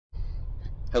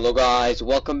Hello guys,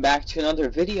 welcome back to another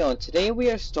video, and today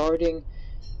we are starting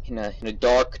in a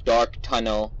dark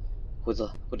tunnel with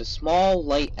a small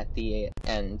light at the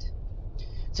end.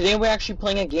 Today we're actually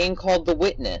playing a game called The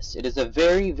Witness. It is a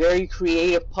very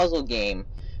creative puzzle game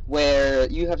where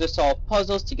you have to solve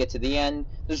puzzles to get to the end.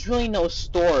 There's really no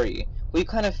story. We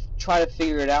kind of try to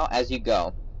figure it out as you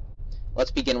go.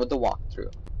 Let's begin with the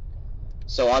walkthrough.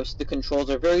 So obviously the controls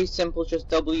are very simple, just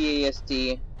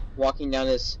WASD, walking down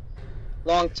this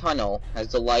long tunnel as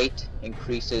the light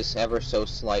increases ever so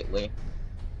slightly.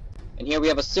 And here we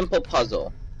have a simple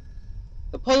puzzle.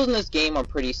 The puzzles in this game are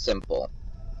pretty simple.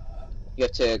 You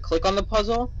have to click on the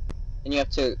puzzle, and you have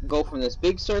to go from this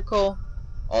big circle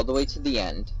all the way to the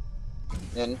end.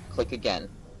 Then click again.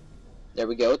 There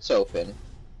we go, it's open.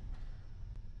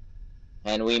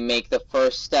 And we make the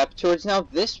first step towards now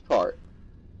this part.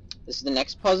 This is the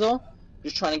next puzzle.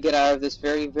 Just trying to get out of this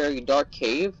very dark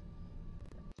cave.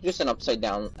 Just an upside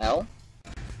down L.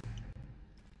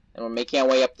 And we're making our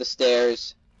way up the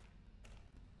stairs.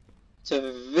 It's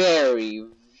a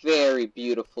very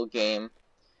beautiful game.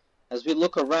 As we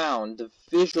look around, the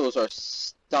visuals are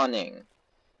stunning.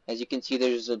 As you can see,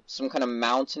 there's some kind of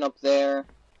mountain up there.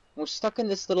 We're stuck in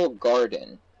this little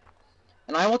garden.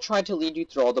 And I will try to lead you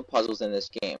through all the puzzles in this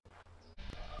game.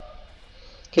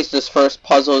 Okay, so this first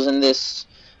puzzle is in this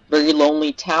very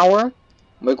lonely tower.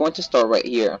 We're going to start right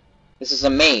here. This is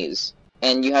a maze,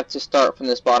 and you have to start from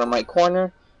this bottom right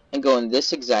corner and go in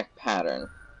this exact pattern.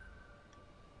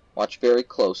 Watch very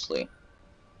closely.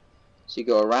 So you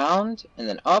go around and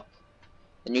then up,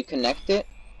 then you connect it,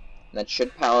 and that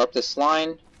should power up this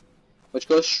line, which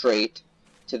goes straight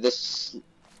to this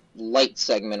light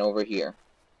segment over here.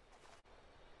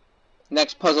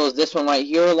 Next puzzle is this one right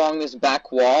here along this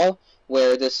back wall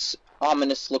where this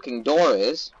ominous looking door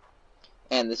is,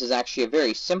 and this is actually a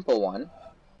very simple one.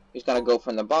 You just gotta go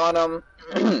from the bottom.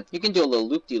 You can do a little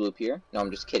loop-de-loop here. No,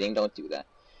 I'm just kidding. Don't do that.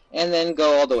 And then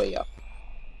go all the way up.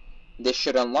 This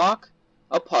should unlock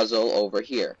a puzzle over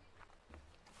here.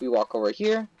 We walk over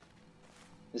here.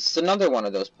 This is another one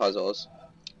of those puzzles.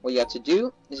 What you have to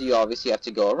do is you obviously have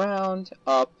to go around,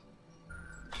 up,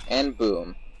 and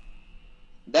boom.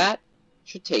 That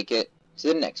should take it to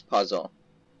the next puzzle.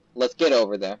 Let's get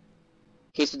over there.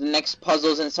 Okay, so the next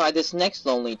puzzle is inside this next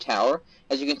lonely tower.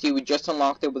 As you can see, we just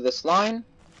unlocked it with this line.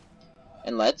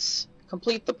 And let's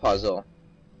complete the puzzle.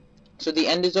 So the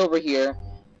end is over here,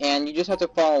 and you just have to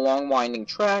follow a long winding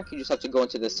track. You just have to go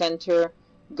into the center,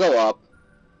 go up,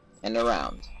 and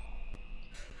around.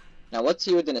 Now let's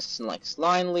see where the next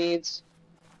line leads.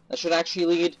 That should actually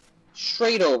lead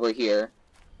straight over here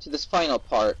to this final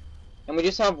part. And we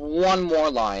just have one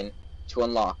more line to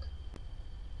unlock.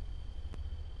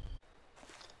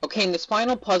 Okay, and this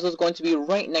final puzzle is going to be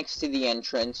right next to the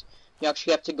entrance. You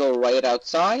actually have to go right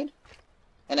outside.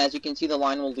 And as you can see, the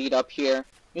line will lead up here.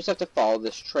 You just have to follow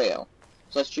this trail.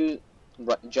 So let's do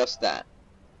just that.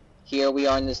 Here we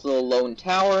are in this little lone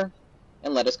tower.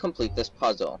 And let us complete this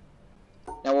puzzle.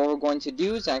 Now what we're going to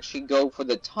do is actually go for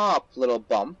the top little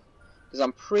bump. Because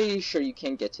I'm pretty sure you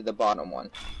can't get to the bottom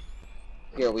one.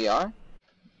 Here we are.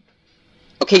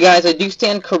 Okay guys, I do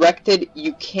stand corrected.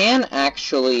 You can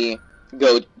actually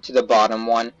go to the bottom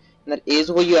one, and that is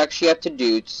what you actually have to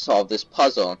do to solve this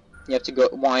puzzle. You have to go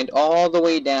wind all the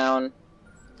way down,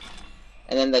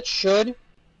 and then that should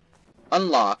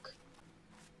unlock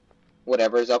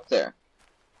whatever is up there.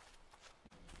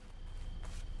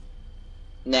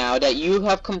 Now that you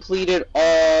have completed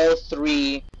all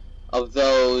three of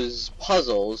those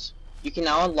puzzles, you can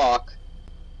now unlock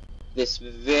this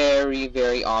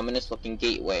very ominous looking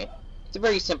gateway. It's a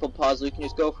very simple puzzle. You can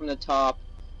just go from the top,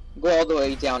 go all the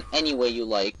way down any way you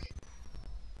like.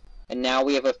 And now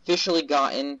we have officially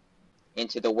gotten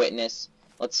into the Witness.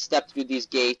 Let's step through these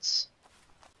gates.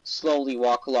 Slowly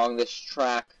walk along this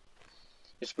track.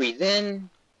 Just breathe in,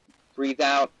 breathe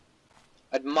out.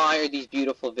 Admire these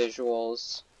beautiful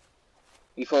visuals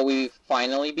before we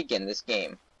finally begin this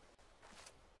game.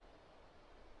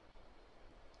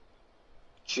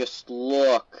 Just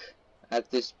look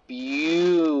at this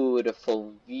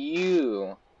beautiful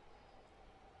view.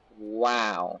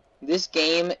 Wow, this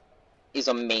game is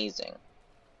amazing.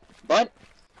 But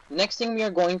the next thing we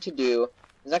are going to do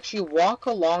is actually walk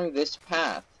along this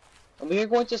path, and we are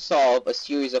going to solve a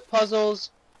series of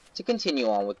puzzles to continue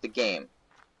on with the game.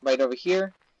 Right over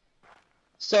here.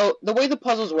 So the way the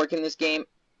puzzles work in this game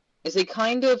is they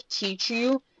kind of teach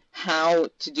you how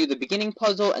to do the beginning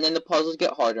puzzle, and then the puzzles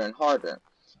get harder and harder.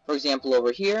 For example,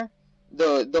 over here,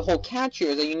 the whole catch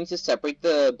here is that you need to separate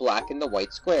the black and the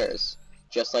white squares.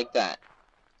 Just like that.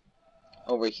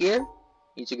 Over here, you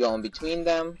need to go in between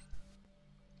them.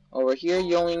 Over here,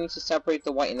 you only need to separate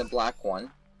the white and the black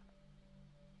one.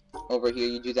 Over here,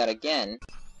 you do that again.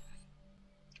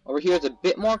 Over here, it's a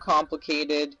bit more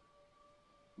complicated,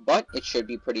 but it should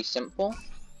be pretty simple.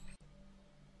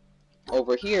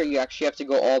 Over here, you actually have to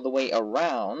go all the way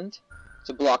around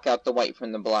to block out the white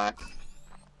from the black.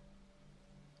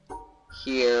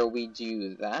 Here, we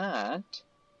do that.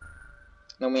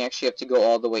 Then we actually have to go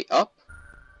all the way up.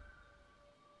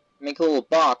 Make a little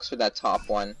box for that top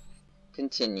one.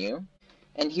 Continue.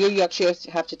 And here you actually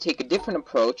have to take a different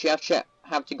approach. You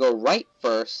have to go right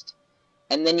first,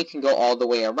 and then you can go all the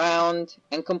way around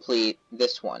and complete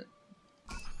this one.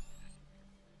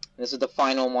 This is the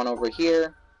final one over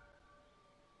here.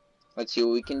 Let's see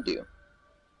what we can do.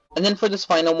 And then for this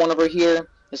final one over here,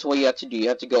 this is what you have to do. You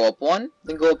have to go up 1,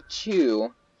 then go up 2,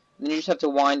 and then you just have to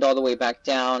wind all the way back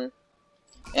down,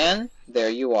 and there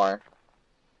you are.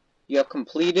 You have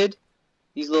completed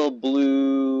these little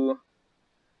blue,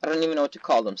 I don't even know what to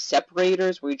call them,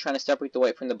 separators, where you're trying to separate the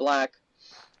white from the black.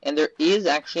 And there is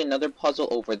actually another puzzle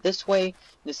over this way,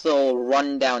 this little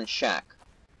rundown shack.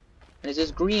 And it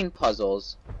says green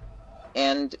puzzles.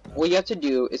 And what you have to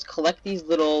do is collect these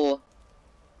little,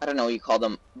 I don't know what you call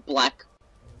them, black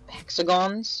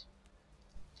hexagons.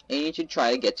 And you need to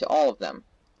try to get to all of them.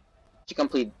 To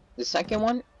complete the second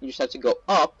one, you just have to go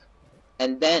up,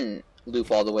 and then loop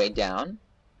all the way down.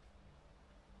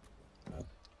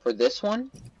 For this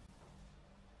one,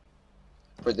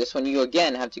 you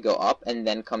again have to go up and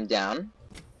then come down.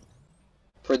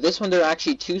 For this one, there are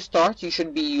actually 2 starts. You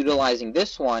should be utilizing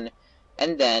this one,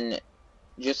 and then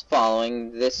just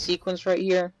following this sequence right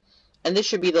here. And this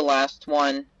should be the last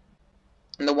one.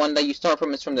 And the one that you start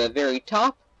from is from the very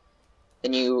top.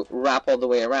 Then you wrap all the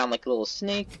way around like a little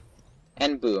snake,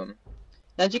 and boom.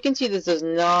 Now, as you can see, this does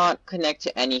not connect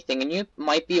to anything, and you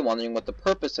might be wondering what the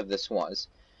purpose of this was.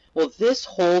 Well, this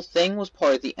whole thing was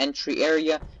part of the entry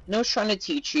area, and I was trying to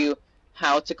teach you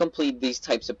how to complete these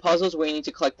types of puzzles where you need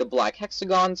to collect the black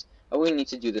hexagons, and we need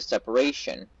to do the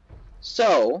separation.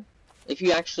 So, if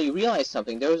you actually realize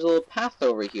something, there was a little path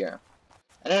over here,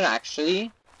 and it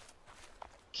actually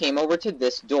came over to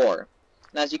this door.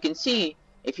 And as you can see,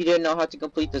 if you didn't know how to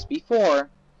complete this before,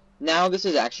 now this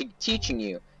is actually teaching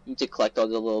you. You need to collect all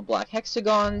the little black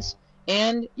hexagons,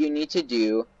 and you need to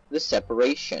do the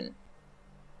separation.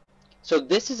 So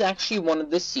this is actually one of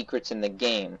the secrets in the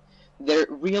game. There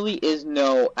really is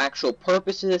no actual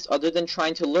purpose to this other than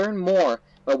trying to learn more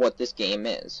about what this game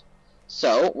is.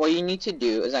 So what you need to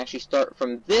do is actually start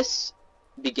from this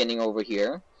beginning over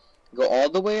here, go all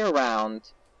the way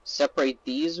around, separate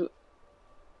these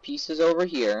pieces over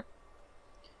here,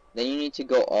 then you need to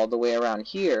go all the way around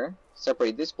here,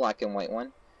 separate this black and white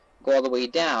one, go all the way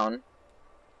down,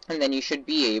 and then you should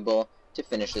be able to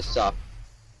finish this up.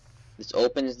 This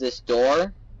opens this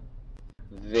door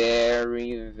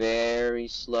very, very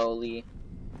slowly,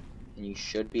 and you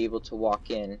should be able to walk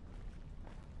in.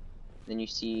 Then you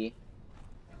see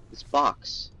this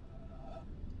box.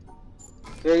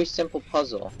 Very simple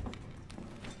puzzle.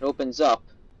 It opens up,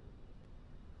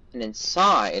 and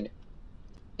inside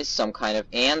is some kind of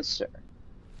answer.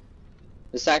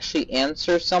 This actually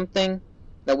answers something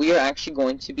that we are actually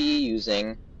going to be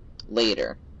using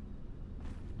later.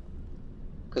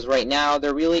 Because right now,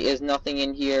 there really is nothing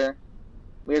in here.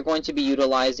 We are going to be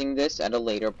utilizing this at a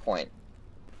later point.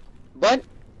 But,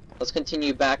 let's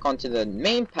continue back onto the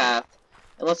main path,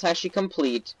 and let's actually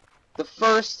complete the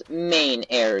first main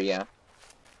area.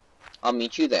 I'll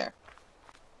meet you there.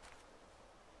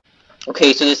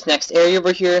 Okay, so this next area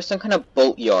over here is some kind of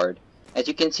boatyard. As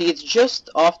you can see, it's just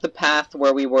off the path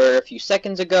where we were a few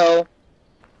seconds ago.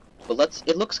 But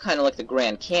it looks kind of like the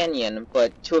Grand Canyon,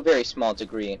 but to a very small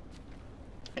degree.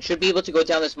 I should be able to go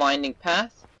down this winding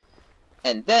path,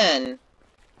 and then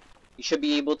you should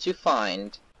be able to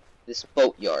find this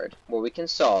boatyard where we can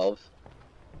solve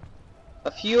a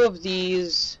few of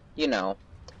these, you know,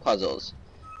 puzzles.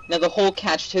 Now the whole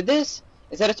catch to this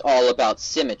is that it's all about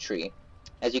symmetry.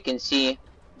 As you can see,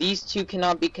 these two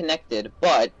cannot be connected,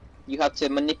 but you have to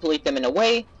manipulate them in a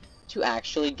way to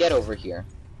actually get over here.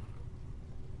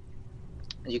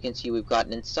 As you can see, we've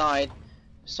gotten inside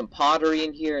some pottery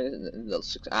in here. That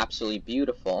looks absolutely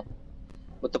beautiful.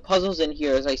 But the puzzles in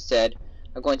here, as I said,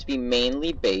 are going to be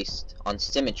mainly based on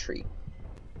symmetry.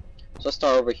 So let's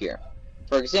start over here.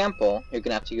 For example, you're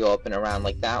going to have to go up and around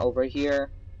like that over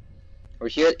here. Over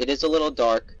here, it is a little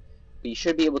dark, but you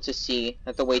should be able to see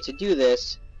that the way to do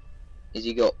this is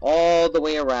you go all the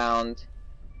way around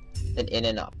and in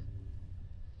and up.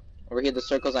 Over here, the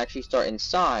circles actually start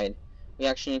inside. What you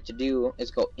actually need to do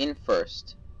is go in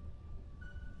first.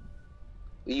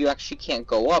 You actually can't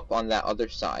go up on that other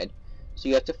side. so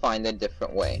you have to find a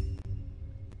different way.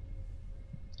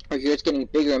 Or here it's getting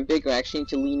bigger and bigger. I actually need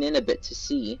to lean in a bit to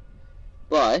see,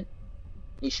 but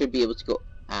you should be able to go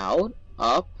out,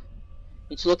 up.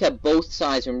 You need to look at both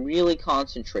sides and really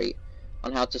concentrate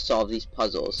on how to solve these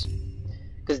puzzles.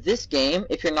 Because this game,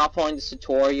 if you're not following this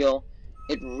tutorial,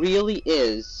 it really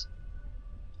is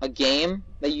a game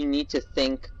that you need to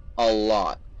think a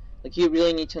lot. Like, you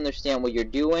really need to understand what you're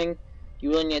doing.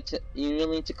 You really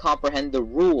need to comprehend the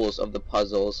rules of the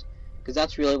puzzles, because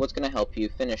that's really what's going to help you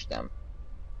finish them.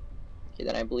 Okay,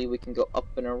 then I believe we can go up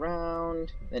and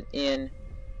around, then in.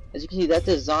 As you can see, that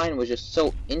design was just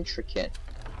so intricate.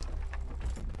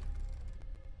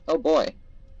 Oh boy.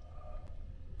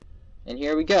 And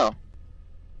here we go.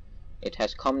 It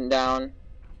has come down.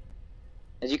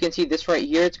 As you can see, this right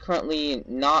here, it's currently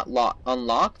not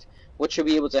unlocked. What should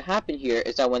be able to happen here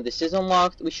is that when this is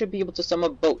unlocked, we should be able to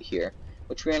summon a boat here,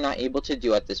 which we are not able to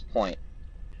do at this point.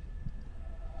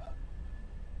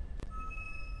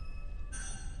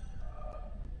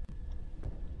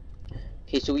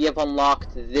 Okay, so we have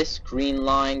unlocked this green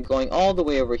line going all the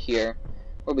way over here,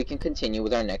 where we can continue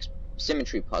with our next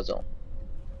symmetry puzzle.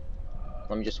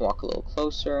 Let me just walk a little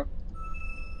closer.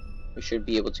 We should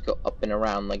be able to go up and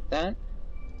around like that.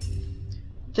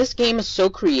 This game is so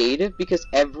creative because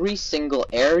every single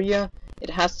area, it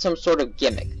has some sort of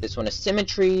gimmick. This one is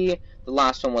symmetry. The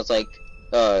last one was like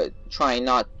trying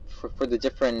not for the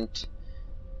different,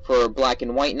 for black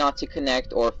and white not to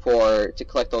connect, or to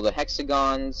collect all the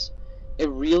hexagons. It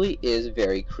really is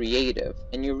very creative,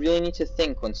 and you really need to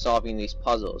think when solving these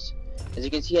puzzles. As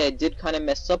you can see, I did kind of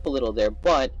mess up a little there,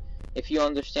 but if you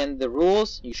understand the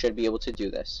rules, you should be able to do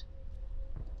this.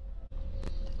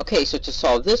 Okay, so to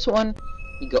solve this one,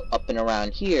 you go up and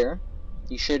around here.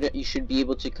 You should be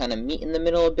able to kind of meet in the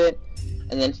middle a bit,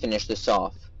 and then finish this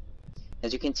off.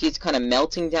 As you can see, it's kind of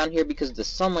melting down here because of the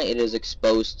sunlight it is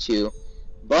exposed to,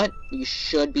 but you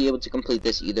should be able to complete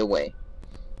this either way.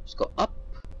 Just go up,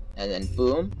 and then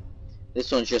boom.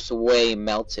 This one's just way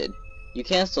melted. You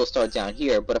can still start down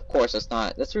here, but of course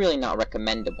that's really not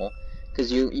recommendable,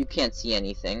 because you can't see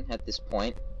anything at this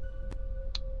point.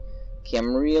 Okay,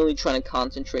 I'm really trying to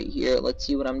concentrate here. Let's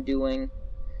see what I'm doing.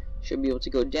 Should be able to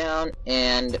go down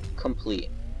and complete.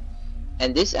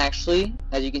 And this actually,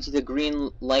 as you can see, the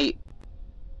green light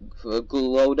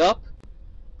glowed up,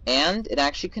 and it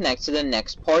actually connects to the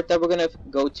next part that we're going to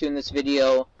go to in this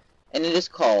video, and it is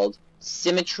called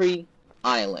Symmetry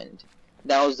Island.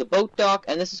 That was the boat dock,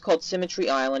 and this is called Symmetry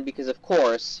Island because, of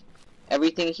course,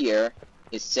 everything here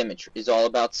is symmetry, is all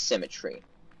about symmetry.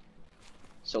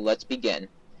 So let's begin.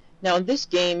 Now in this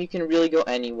game, you can really go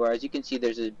anywhere. As you can see,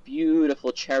 there's this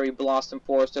beautiful cherry blossom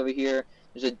forest over here.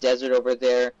 There's a desert over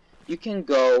there. You can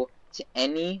go to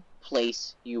any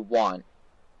place you want.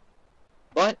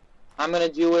 But I'm going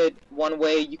to do it one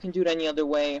way. You can do it any other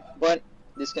way, but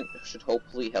this should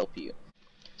hopefully help you.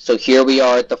 So here we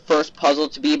are at the first puzzle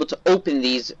to be able to open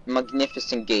these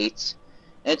magnificent gates.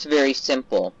 And it's very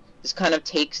simple. This kind of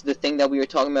takes the thing that we were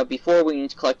talking about before, where you need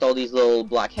to collect all these little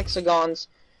black hexagons,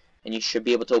 and you should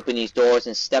be able to open these doors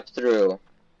and step through.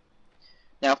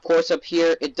 Now, of course, up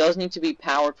here, it does need to be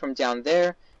powered from down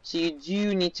there, so you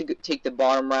do need to take the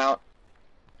bottom route,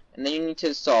 and then you need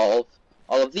to solve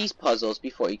all of these puzzles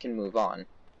before you can move on.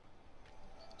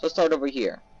 So let's start over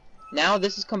here. Now,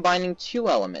 this is combining two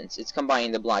elements. It's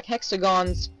combining the black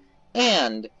hexagons,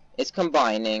 and it's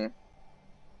combining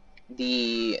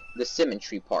the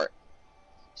symmetry part.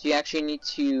 So you actually need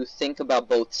to think about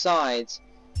both sides,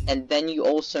 and then you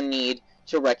also need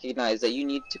to recognize that you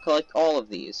need to collect all of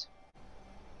these.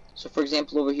 So for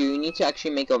example, over here, you need to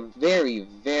actually make a very,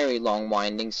 very long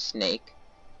winding snake.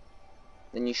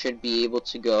 Then you should be able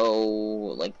to go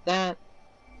like that.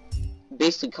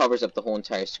 Basically covers up the whole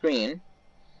entire screen.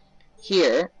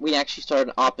 Here, we actually start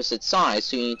on opposite sides,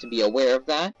 so you need to be aware of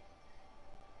that.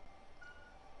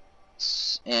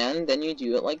 And then you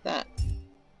do it like that.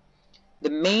 The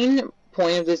main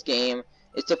point of this game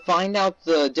is to find out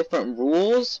the different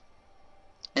rules,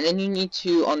 and then you need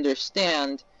to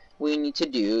understand what you need to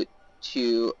do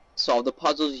to solve the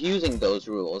puzzles using those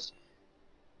rules.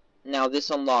 Now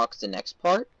this unlocks the next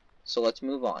part, so let's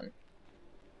move on.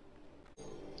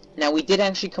 Now we did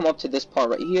actually come up to this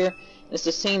part right here, and it's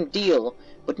the same deal,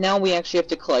 but now we actually have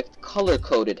to collect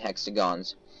color-coded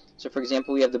hexagons. So for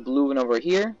example, we have the blue one over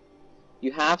here.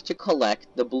 You have to collect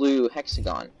the blue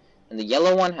hexagon, and the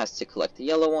yellow one has to collect the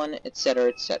yellow one, etc.,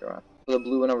 etc. The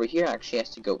blue one over here actually has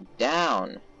to go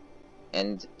down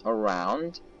and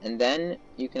around, and then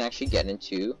you can actually get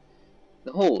into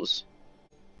the holes.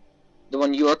 The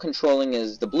one you are controlling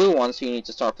is the blue one, so you need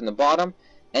to start from the bottom,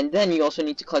 and then you also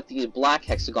need to collect these black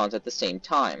hexagons at the same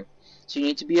time. So you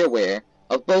need to be aware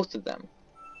of both of them.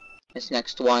 This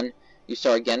next one, you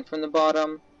start again from the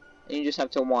bottom, and you just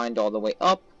have to wind all the way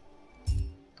up.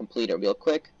 Complete it real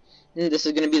quick. And this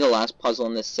is going to be the last puzzle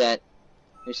in this set.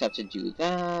 You just have to do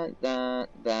that,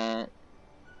 that,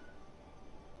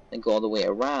 and go all the way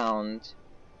around.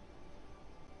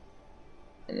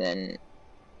 And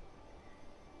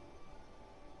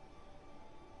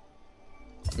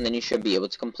then you should be able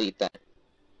to complete that.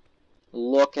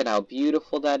 Look at how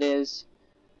beautiful that is.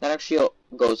 That actually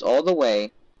goes all the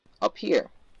way up here.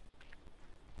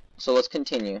 So let's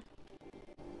continue.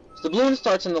 So the blue one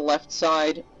starts on the left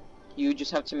side. You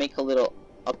just have to make a little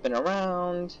up and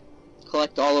around.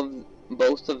 Collect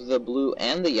both of the blue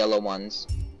and the yellow ones.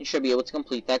 You should be able to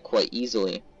complete that quite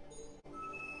easily.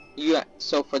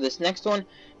 So for this next one,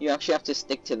 you actually have to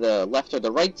stick to the left or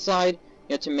the right side.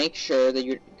 You have to make sure that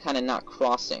you're kind of not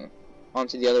crossing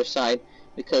onto the other side,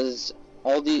 because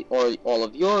all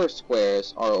of your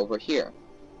squares are over here.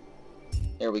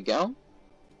 There we go.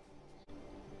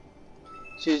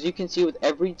 So as you can see, with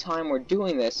every time we're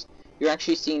doing this, you're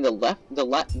actually seeing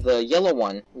the yellow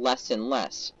one less and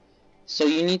less. So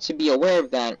you need to be aware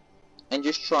of that, and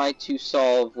just try to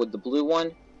solve with the blue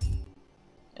one,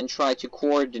 and try to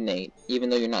coordinate, even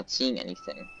though you're not seeing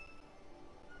anything.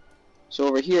 So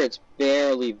over here, it's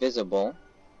barely visible,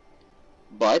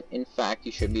 but in fact,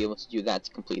 you should be able to do that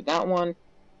to complete that one.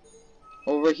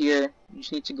 Over here, you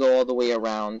just need to go all the way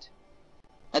around.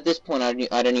 At this point, I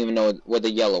don't even know where the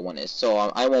yellow one is, so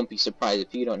I won't be surprised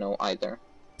if you don't know either.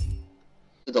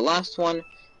 So the last one,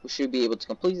 we should be able to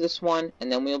complete this one,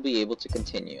 and then we'll be able to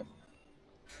continue.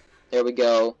 There we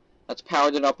go. That's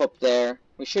powered it up there.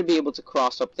 We should be able to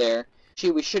cross up there.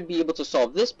 Actually, we should be able to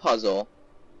solve this puzzle.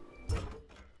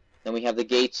 Then we have the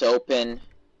gates open.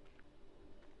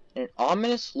 An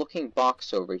ominous looking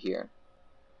box over here.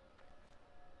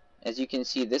 As you can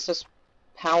see, this has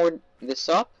powered this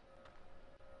up.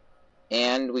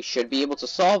 And we should be able to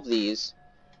solve these.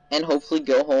 And hopefully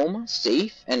go home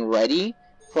safe and ready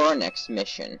for our next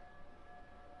mission.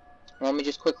 Let me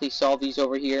just quickly solve these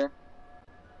over here.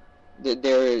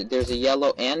 There's a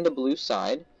yellow and a blue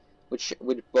side, which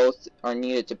both are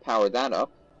needed to power that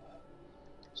up.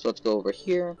 So let's go over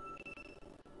here.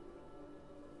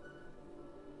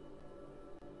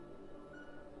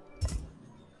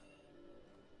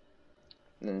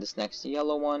 And then this next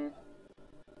yellow one.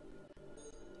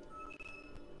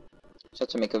 So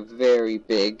to make a very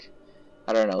big,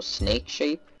 I don't know, snake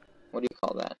shape? What do you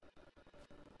call that?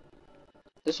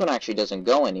 This one actually doesn't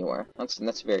go anywhere.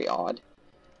 That's very odd.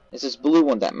 It's this blue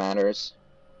one that matters.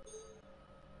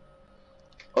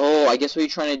 Oh, I guess what you're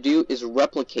trying to do is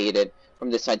replicate it from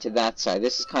this side to that side.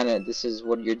 This is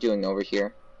what you're doing over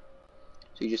here.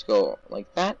 So you just go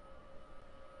like that.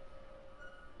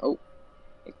 Oh,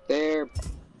 right there.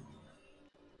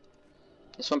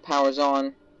 This one powers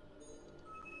on.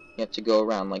 You have to go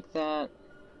around like that.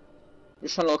 I'm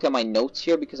just trying to look at my notes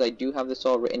here because I do have this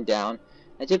all written down.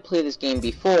 I did play this game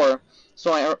before,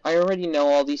 so I already know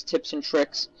all these tips and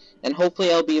tricks, and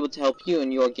hopefully I'll be able to help you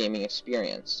in your gaming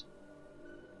experience.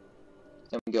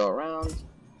 Then we go around.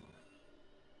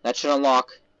 That should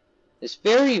unlock this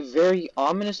very, very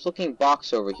ominous looking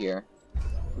box over here.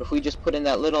 But if we just put in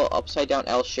that little upside down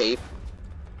L shape,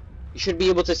 you should be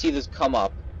able to see this come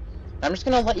up. I'm just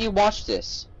going to let you watch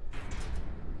this.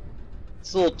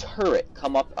 This little turret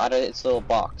come up out of its little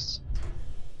box.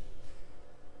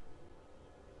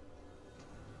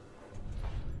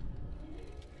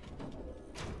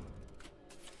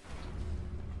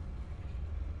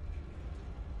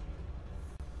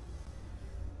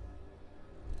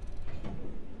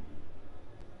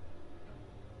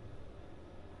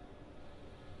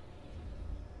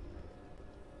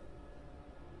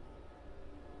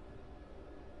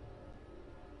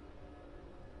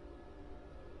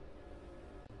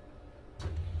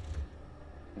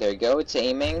 There you go, it's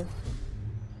aiming.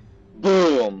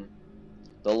 Boom!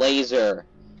 The laser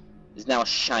is now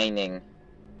shining.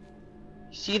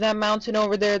 See that mountain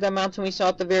over there? That mountain we saw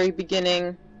at the very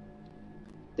beginning?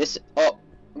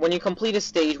 When you complete a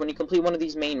stage, when you complete one of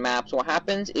these main maps, what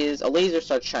happens is a laser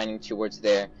starts shining towards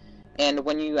there. And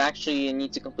when you actually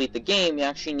need to complete the game, you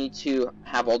actually need to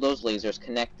have all those lasers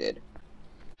connected.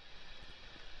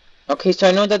 Okay, so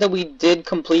I know that we did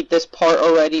complete this part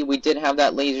already. We did have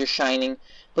that laser shining.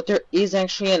 But there is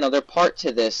actually another part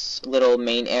to this little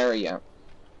main area.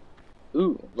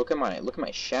 Ooh, look at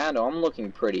my shadow. I'm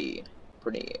looking pretty,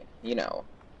 you know,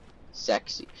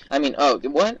 sexy. I mean, oh,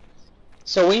 what?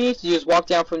 So what you need to do is walk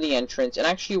down from the entrance and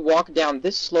actually walk down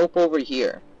this slope over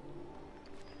here.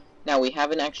 Now, we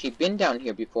haven't actually been down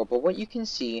here before, but what you can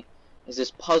see is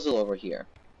this puzzle over here.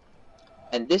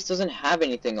 And this doesn't have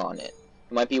anything on it.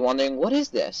 You might be wondering, what is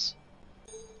this?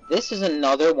 This is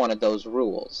another one of those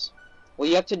rules. What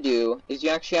you have to do is you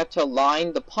actually have to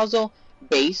align the puzzle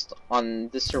based on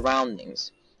the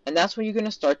surroundings. And that's what you're going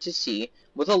to start to see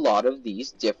with a lot of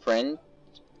these different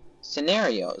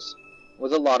scenarios.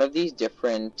 With a lot of these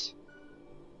different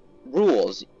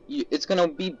rules. It's going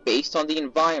to be based on the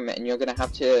environment, and you're going to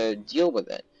have to deal with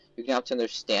it. You're going to have to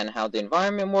understand how the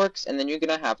environment works, and then you're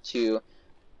going to have to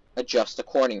adjust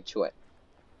according to it.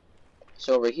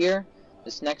 So over here,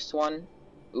 this next one,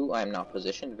 ooh, I'm not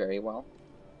positioned very well.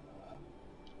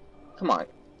 Come on.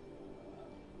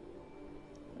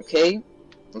 Okay,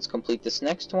 let's complete this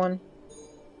next one.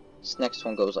 This next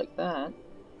one goes like that.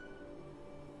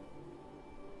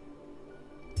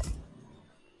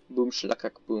 Boom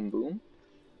shlakak boom boom.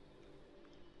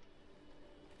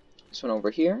 This one over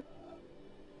here.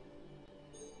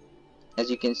 As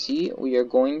you can see,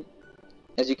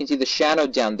 the shadow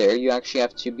down there, you actually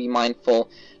have to be mindful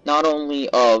not only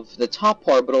of the top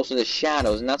part, but also the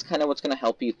shadows, and that's kind of what's going to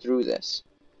help you through this.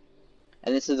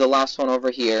 And this is the last one over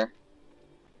here.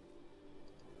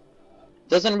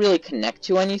 Doesn't really connect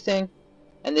to anything,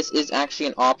 and this is actually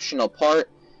an optional part.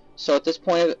 So at this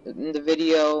point in the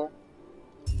video,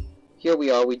 here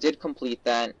we are, we did complete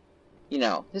that. You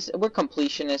know, we're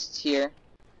completionists here.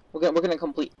 We're gonna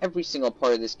complete every single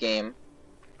part of this game.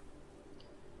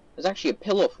 There's actually a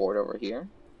pillow fort over here.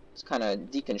 It's kind of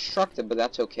deconstructed, but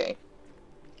that's okay.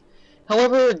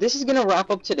 However, this is gonna wrap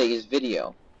up today's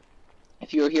video.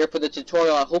 If you were here for the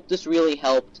tutorial, I hope this really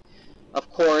helped. Of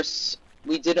course,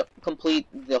 we did complete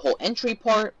the whole entry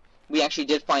part. We actually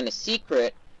did find a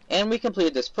secret, and we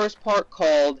completed this first part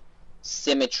called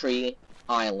Symmetry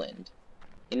Island.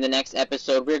 In the next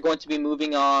episode, we're going to be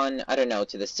moving on, I don't know,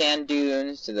 to the sand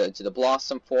dunes, to the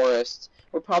blossom forest.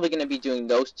 We're probably going to be doing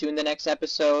those two in the next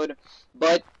episode.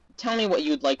 But tell me what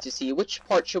you'd like to see. Which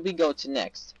part should we go to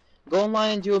next? Go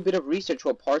online and do a bit of research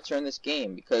what parts are in this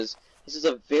game, because this is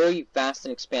a very vast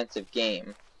and expansive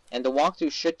game. And the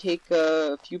walkthrough should take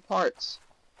a few parts.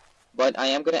 But I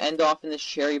am going to end off in this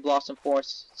cherry blossom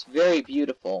forest. It's very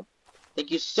beautiful. Thank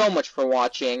you so much for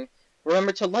watching.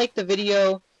 Remember to like the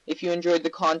video if you enjoyed the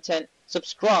content,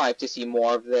 subscribe to see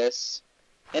more of this,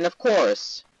 and of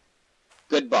course,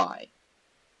 goodbye.